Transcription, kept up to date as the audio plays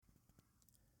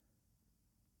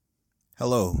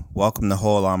Hello, welcome to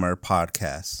Whole Armor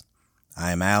Podcast.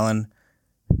 I'm Alan,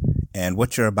 and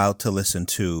what you're about to listen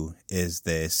to is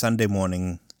the Sunday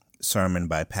morning sermon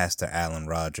by Pastor Alan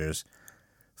Rogers,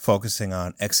 focusing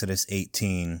on Exodus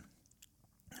 18,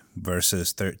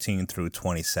 verses 13 through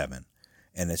 27,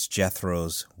 and it's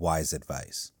Jethro's wise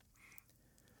advice.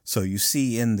 So you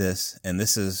see in this, and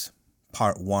this is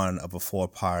part one of a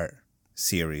 4-part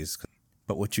series,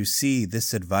 but what you see,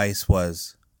 this advice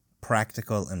was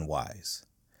practical and wise.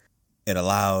 It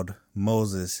allowed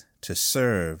Moses to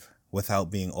serve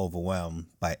without being overwhelmed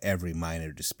by every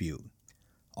minor dispute.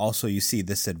 Also, you see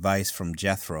this advice from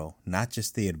Jethro, not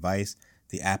just the advice,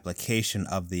 the application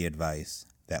of the advice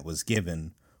that was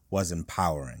given was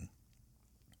empowering.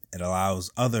 It allows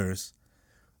others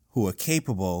who are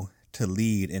capable to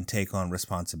lead and take on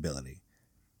responsibility.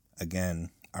 Again,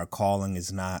 our calling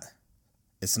is not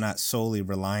solely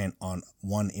reliant on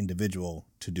one individual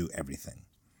to do everything.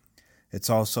 It's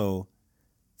also,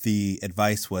 the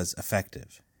advice was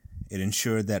effective. It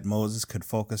ensured that Moses could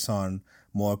focus on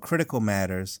more critical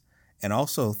matters, and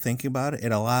also, thinking about it,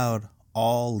 it allowed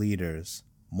all leaders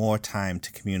more time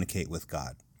to communicate with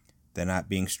God. They're not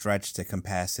being stretched to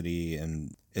capacity,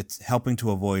 and it's helping to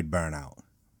avoid burnout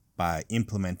by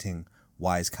implementing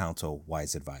wise counsel,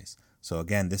 wise advice. So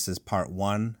again, this is part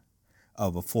one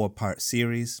of a 4-part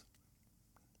series.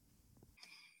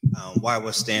 While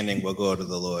we're standing, we'll go to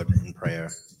the Lord in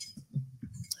prayer.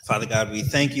 Father God, we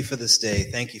thank you for this day.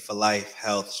 Thank you for life,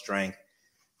 health, strength.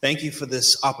 Thank you for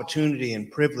this opportunity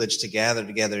and privilege to gather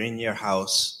together in your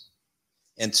house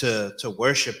and to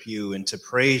worship you and to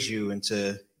praise you and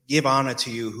to give honor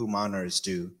to you whom honor is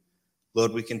due.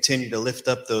 Lord, we continue to lift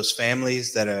up those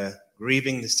families that are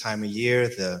grieving this time of year,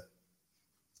 the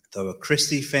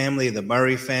Christie family, the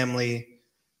Murray family,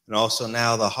 and also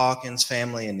now the Hawkins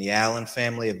family and the Allen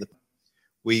family.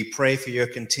 We pray for your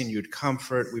continued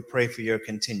comfort. We pray for your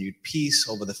continued peace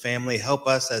over the family. Help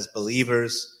us as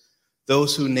believers,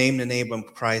 those who name the name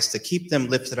of Christ, to keep them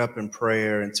lifted up in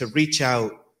prayer and to reach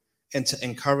out and to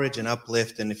encourage and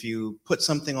uplift. And if you put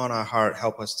something on our heart,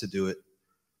 help us to do it.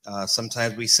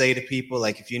 Sometimes we say to people,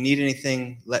 like, if you need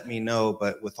anything, let me know.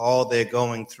 But with all they're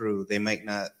going through, they might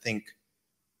not think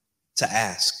to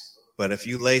ask. But if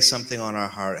you lay something on our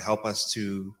heart, help us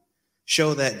to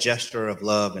show that gesture of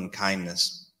love and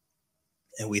kindness.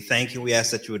 And we thank you. We ask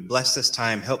that you would bless this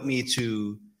time. Help me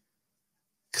to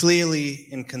clearly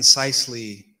and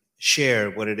concisely share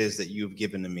what it is that you've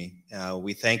given to me.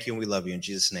 We thank you and we love you in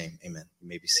Jesus' name. Amen. You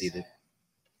may be seated.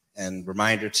 And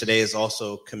reminder, today is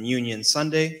also Communion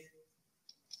Sunday.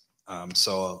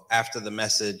 So after the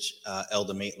message,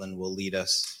 Elder Maitland will lead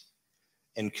us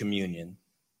in communion.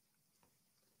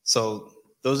 So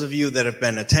those of you that have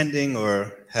been attending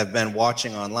or have been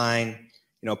watching online,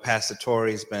 Pastor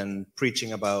Torrey's been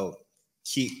preaching about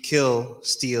kill,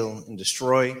 steal, and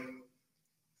destroy.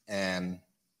 And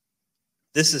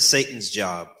this is Satan's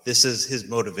job. This is his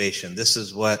motivation. This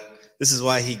is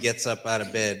why he gets up out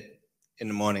of bed in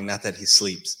the morning, not that he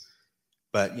sleeps.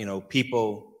 But,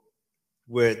 people,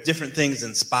 where different things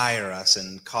inspire us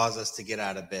and cause us to get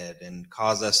out of bed and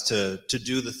cause us to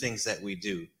do the things that we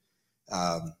do.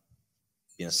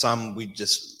 Some we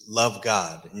just love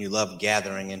God, and you love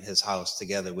gathering in his house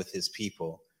together with his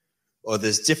people. Or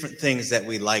there's different things that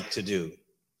we like to do.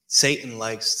 Satan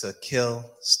likes to kill,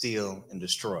 steal, and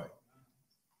destroy.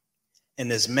 And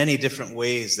there's many different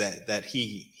ways that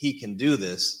he can do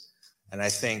this. And I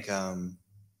think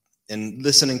in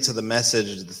listening to the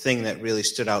message, the thing that really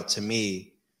stood out to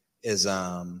me is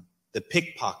the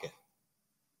pickpocket.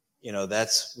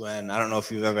 That's when, I don't know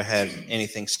if you've ever had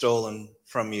anything stolen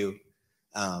from you.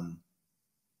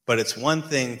 But it's one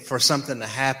thing for something to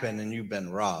happen and you've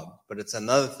been robbed, but it's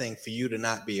another thing for you to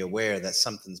not be aware that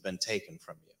something's been taken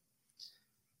from you.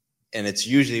 And it's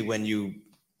usually when you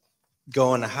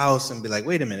go in the house and be like,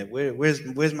 wait a minute,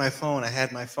 where's my phone? I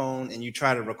had my phone, and you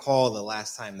try to recall the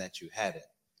last time that you had it.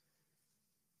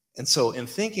 And so in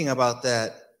thinking about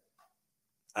that,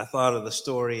 I thought of the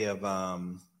story of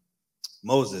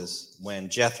Moses when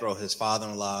Jethro, his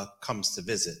father-in-law, comes to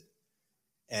visit.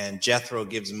 And Jethro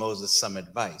gives Moses some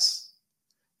advice.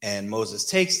 And Moses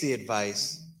takes the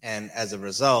advice, and as a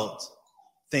result,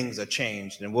 things are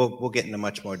changed. And we'll get into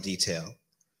much more detail.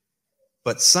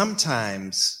 But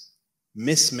sometimes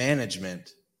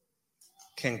mismanagement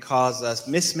can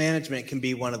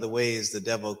be one of the ways the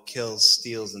devil kills,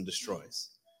 steals, and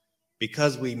destroys.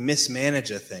 Because we mismanage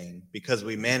a thing, because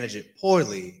we manage it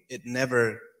poorly, it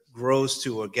never grows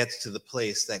to or gets to the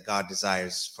place that God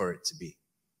desires for it to be.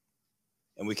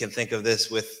 And we can think of this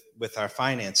with our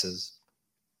finances.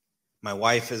 My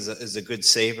wife is a good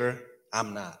saver.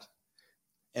 I'm not.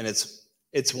 And it's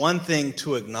It's one thing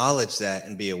to acknowledge that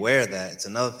and be aware of that. It's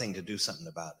another thing to do something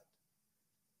about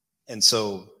it. And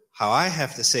so how I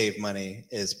have to save money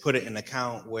is put it in an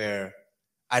account where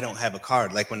I don't have a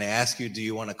card. Like when they ask you, do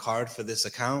you want a card for this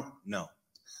account? No.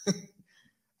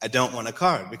 I don't want a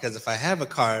card, because if I have a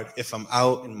card, if I'm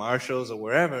out in Marshall's or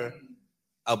wherever,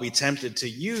 I'll be tempted to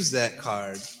use that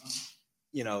card,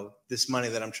 this money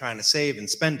that I'm trying to save, and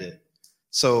spend it.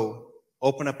 So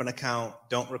open up an account,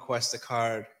 don't request a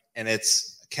card, and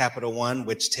it's Capital One,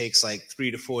 which takes like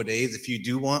 3 to 4 days. If you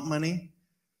do want money,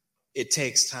 it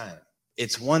takes time.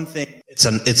 It's one thing.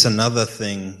 It's another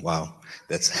thing. Wow,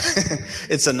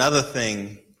 it's another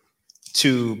thing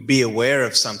to be aware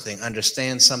of something,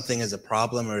 understand something as a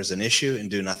problem or as an issue, and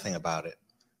do nothing about it.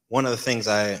 One of the things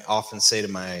I often say to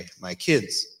my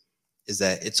kids is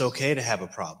that it's okay to have a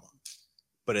problem,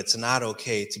 but it's not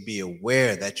okay to be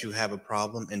aware that you have a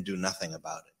problem and do nothing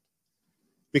about it.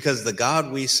 Because the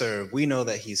God we serve, we know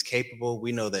that he's capable,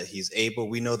 we know that he's able,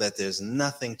 we know that there's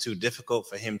nothing too difficult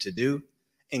for him to do,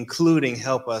 including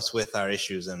help us with our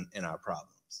issues and our problems.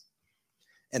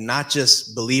 And not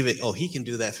just believe it, he can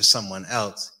do that for someone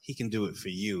else, he can do it for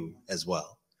you as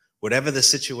well. Whatever the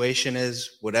situation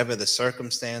is, whatever the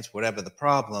circumstance, whatever the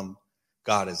problem,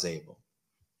 God is able.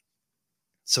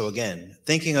 So again,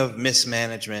 thinking of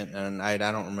mismanagement, and I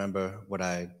don't remember what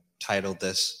I titled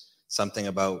this, something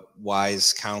about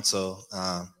wise counsel.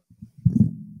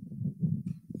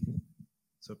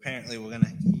 So apparently we're going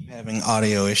to keep having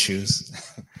audio issues.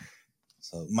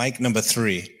 So mic number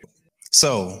 3.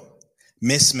 So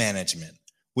mismanagement.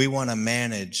 We want to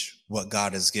manage what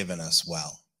God has given us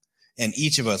well. And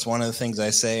each of us, one of the things I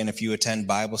say, and if you attend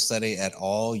Bible study at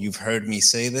all, you've heard me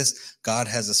say this, God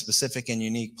has a specific and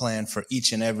unique plan for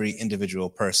each and every individual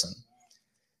person.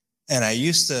 And I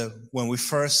used to, when we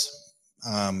first,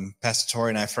 Pastor Tori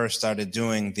and I first started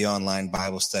doing the online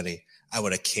Bible study, I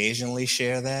would occasionally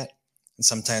share that. And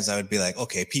sometimes I would be like,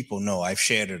 okay, people know I've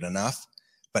shared it enough.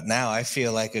 But now I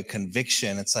feel like a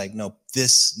conviction. It's like, no,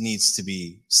 this needs to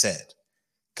be said.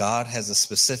 God has a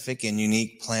specific and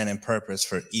unique plan and purpose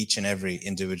for each and every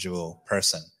individual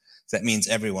person. That means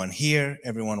everyone here,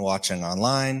 everyone watching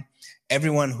online,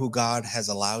 everyone who God has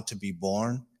allowed to be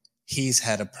born, he's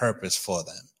had a purpose for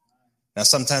them. Now,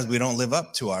 sometimes we don't live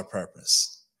up to our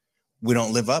purpose. We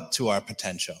don't live up to our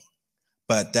potential.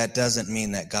 But that doesn't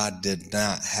mean that God did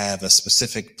not have a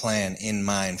specific plan in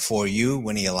mind for you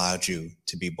when he allowed you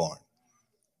to be born.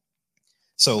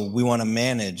 So we want to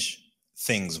manage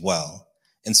things well.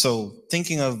 And so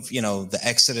thinking of, the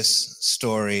Exodus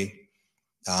story,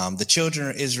 the children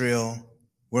of Israel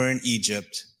were in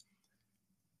Egypt.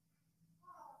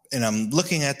 And I'm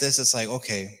looking at this, it's like,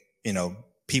 okay,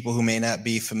 people who may not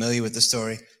be familiar with the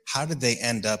story, how did they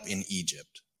end up in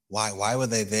Egypt? Why were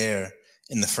they there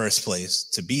in the first place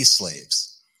to be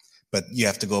slaves? But you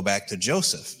have to go back to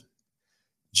Joseph.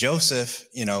 Joseph,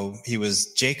 he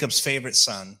was Jacob's favorite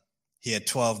son. He had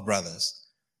 12 brothers.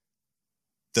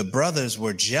 The brothers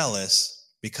were jealous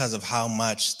because of how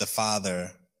much the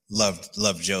father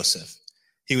loved Joseph.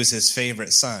 He was his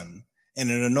favorite son, and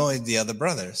it annoyed the other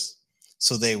brothers.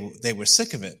 So they were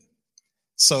sick of it.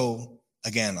 So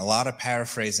again, a lot of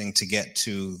paraphrasing to get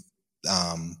to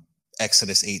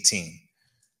Exodus 18.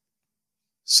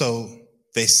 So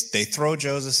they throw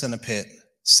Joseph in a pit,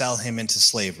 sell him into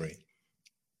slavery.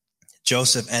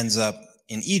 Joseph ends up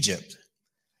in Egypt.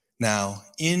 Now,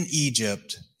 in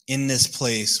Egypt, in this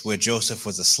place where Joseph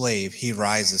was a slave, he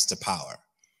rises to power.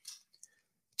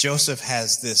 Joseph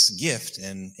has this gift,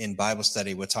 and in Bible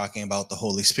study, we're talking about the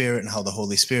Holy Spirit and how the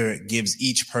Holy Spirit gives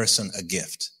each person a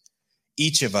gift.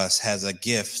 Each of us has a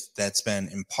gift that's been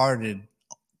imparted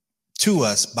to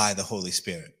us by the Holy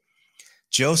Spirit.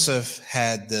 Joseph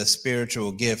had the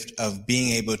spiritual gift of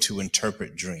being able to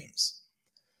interpret dreams,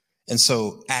 and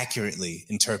so accurately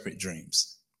interpret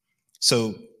dreams.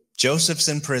 So Joseph's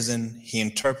in prison. He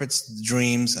interprets the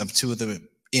dreams of 2 of the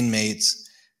inmates.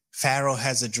 Pharaoh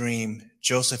has a dream.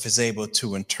 Joseph is able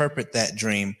to interpret that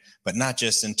dream, but not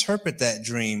just interpret that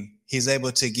dream. He's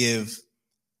able to give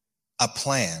a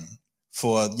plan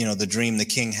for, the dream the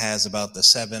king has about the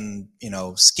 7,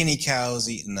 skinny cows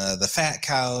eating the fat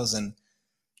cows. And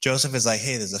Joseph is like,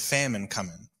 hey, there's a famine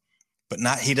coming. But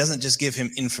he doesn't just give him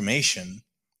information.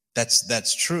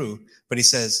 That's true. But he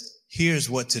says, here's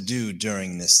what to do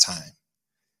during this time.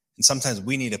 And sometimes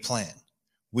we need a plan.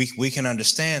 We can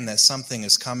understand that something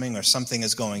is coming or something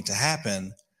is going to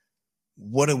happen.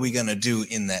 What are we going to do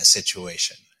in that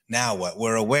situation? Now what?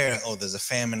 We're aware, there's a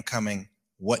famine coming.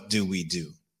 What do we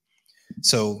do?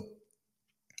 So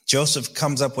Joseph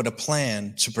comes up with a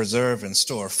plan to preserve and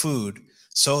store food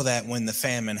so that when the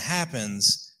famine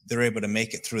happens, they're able to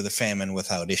make it through the famine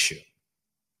without issue.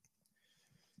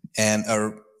 And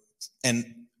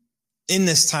in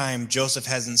this time, Joseph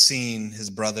hasn't seen his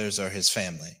brothers or his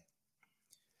family.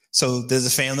 So there's a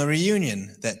family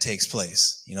reunion that takes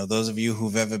place. You know, those of you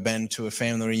who've ever been to a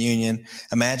family reunion,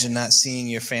 imagine not seeing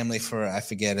your family for, I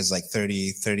forget, it's like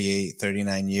 30, 38,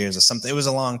 39 years or something. It was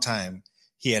a long time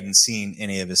he hadn't seen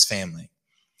any of his family.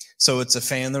 So it's a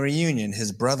family reunion.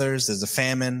 His brothers, there's a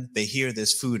famine. They hear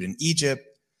there's food in Egypt.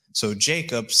 So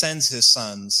Jacob sends his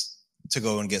sons to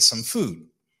go and get some food.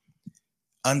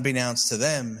 Unbeknownst to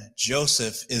them,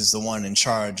 Joseph is the one in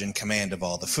charge and command of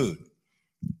all the food.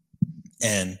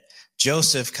 And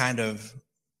Joseph kind of,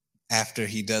 after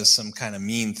he does some kind of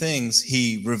mean things,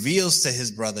 he reveals to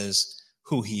his brothers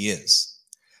who he is.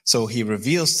 So he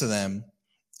reveals to them,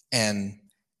 and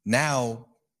now,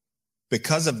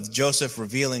 because of Joseph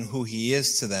revealing who he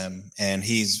is to them, and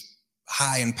he's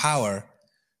high in power,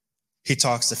 he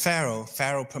talks to Pharaoh.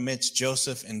 Pharaoh permits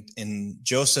Joseph and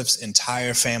Joseph's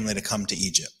entire family to come to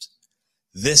Egypt.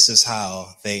 This is how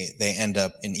they end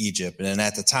up in Egypt. And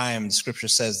at the time, the scripture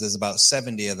says there's about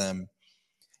 70 of them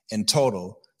in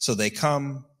total. So they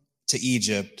come to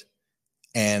Egypt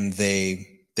and they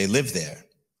live there.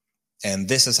 And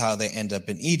this is how they end up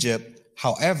in Egypt.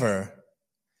 However,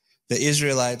 the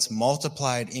Israelites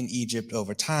multiplied in Egypt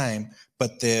over time,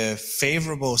 but their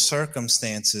favorable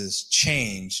circumstances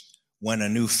changed when a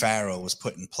new Pharaoh was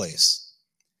put in place.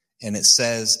 And it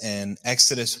says in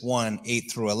Exodus 1, 8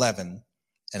 through 11,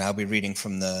 and I'll be reading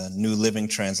from the New Living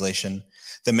Translation.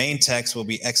 The main text will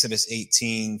be Exodus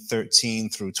 18, 13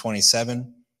 through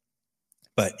 27.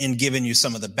 But in giving you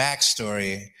some of the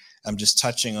backstory, I'm just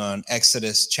touching on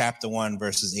Exodus chapter 1,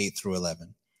 verses 8 through 11.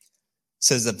 It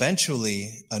says,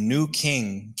 eventually, a new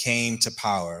king came to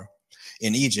power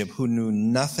in Egypt who knew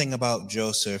nothing about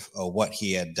Joseph or what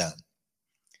he had done.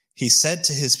 He said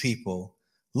to his people,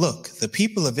 look, the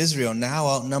people of Israel now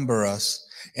outnumber us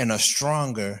and are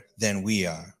stronger than we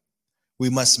are. We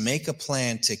must make a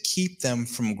plan to keep them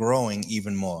from growing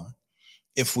even more.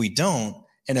 If we don't,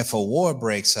 and if a war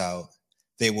breaks out,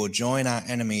 they will join our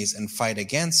enemies and fight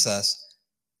against us.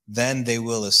 Then they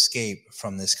will escape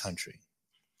from this country.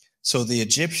 So the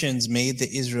Egyptians made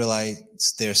the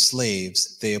Israelites their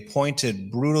slaves. They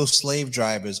appointed brutal slave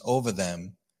drivers over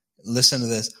them. Listen to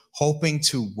this, hoping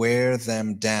to wear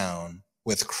them down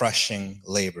with crushing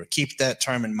labor. Keep that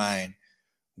term in mind.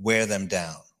 Wear them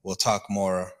down. We'll talk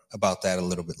more about that a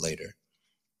little bit later.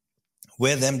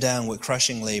 Wear them down with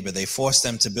crushing labor. They forced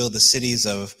them to build the cities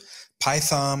of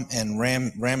Pithom and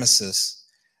Ramesses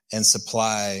and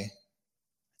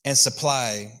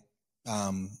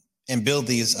build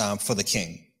these for the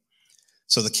king.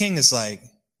 So the king is like,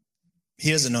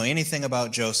 he doesn't know anything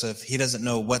about Joseph. He doesn't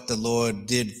know what the Lord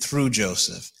did through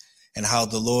Joseph and how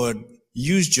the Lord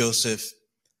used Joseph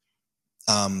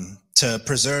to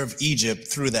preserve Egypt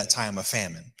through that time of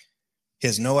famine. He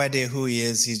has no idea who he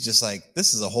is. He's just like,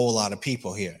 this is a whole lot of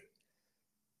people here.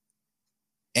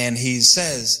 And he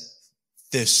says,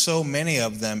 there's so many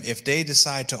of them. If they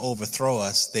decide to overthrow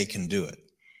us, they can do it.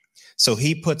 So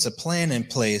he puts a plan in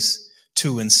place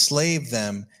to enslave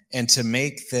them and to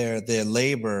make their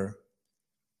labor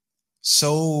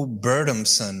so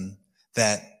burdensome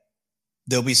that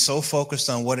they'll be so focused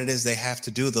on what it is they have to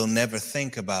do, they'll never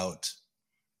think about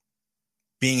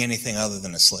being anything other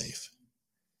than a slave.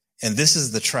 And this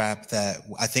is the trap that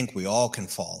I think we all can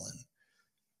fall in.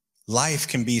 Life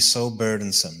can be so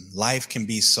burdensome. Life can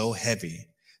be so heavy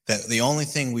that the only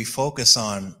thing we focus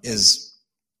on is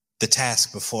the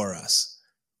task before us.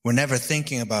 We're never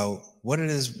thinking about what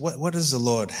does the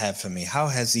Lord have for me? How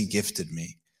has he gifted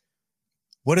me?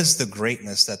 What is the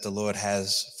greatness that the Lord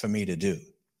has for me to do?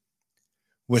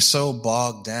 We're so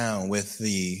bogged down with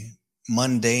the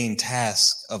mundane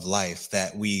tasks of life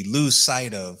that we lose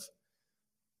sight of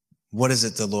what is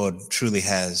it the Lord truly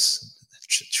has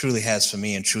for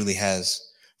me and truly has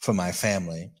for my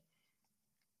family.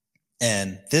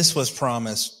 And this was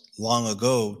promised long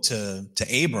ago to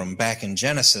Abram back in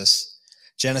Genesis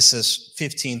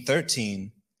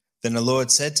 15:13. Then the Lord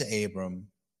said to Abram,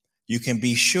 you can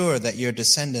be sure that your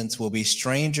descendants will be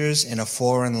strangers in a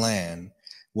foreign land,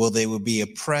 where they will be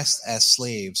oppressed as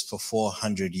slaves for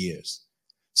 400 years.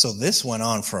 So this went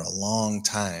on for a long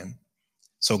time.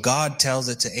 So God tells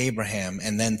it to Abraham,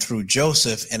 and then through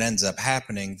Joseph, it ends up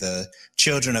happening. The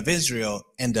children of Israel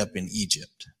end up in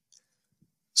Egypt.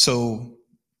 So,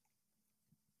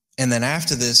 and then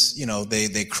after this,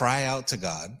 they cry out to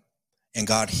God, and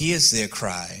God hears their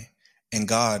cry, and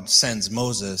God sends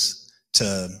Moses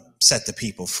to set the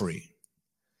people free.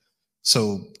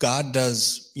 So God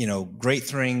does, great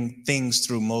things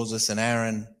through Moses and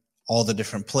Aaron. all the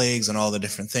different plagues and all the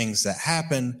different things that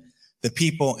happen, the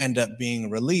people end up being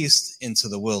released into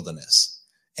the wilderness.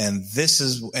 And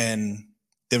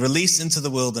they're released into the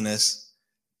wilderness.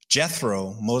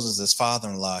 Jethro, Moses'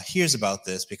 father-in-law, hears about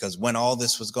this because when all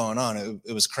this was going on,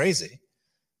 it was crazy.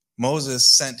 Moses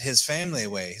sent his family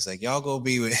away. He's like, y'all go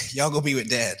be with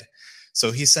dad.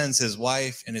 So he sends his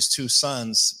wife and his 2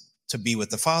 sons to be with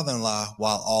the father-in-law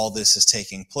while all this is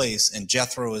taking place. And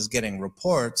Jethro is getting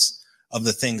reports of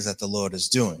the things that the Lord is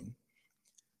doing.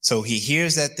 So he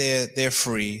hears that they're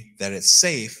free, that it's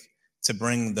safe to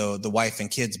bring the wife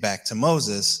and kids back to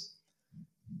Moses.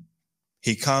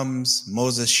 He comes,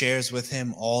 Moses shares with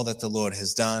him all that the Lord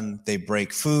has done. They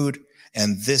break food.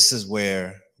 And this is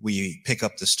where we pick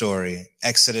up the story.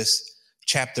 Exodus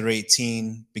chapter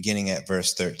 18, beginning at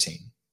verse 13.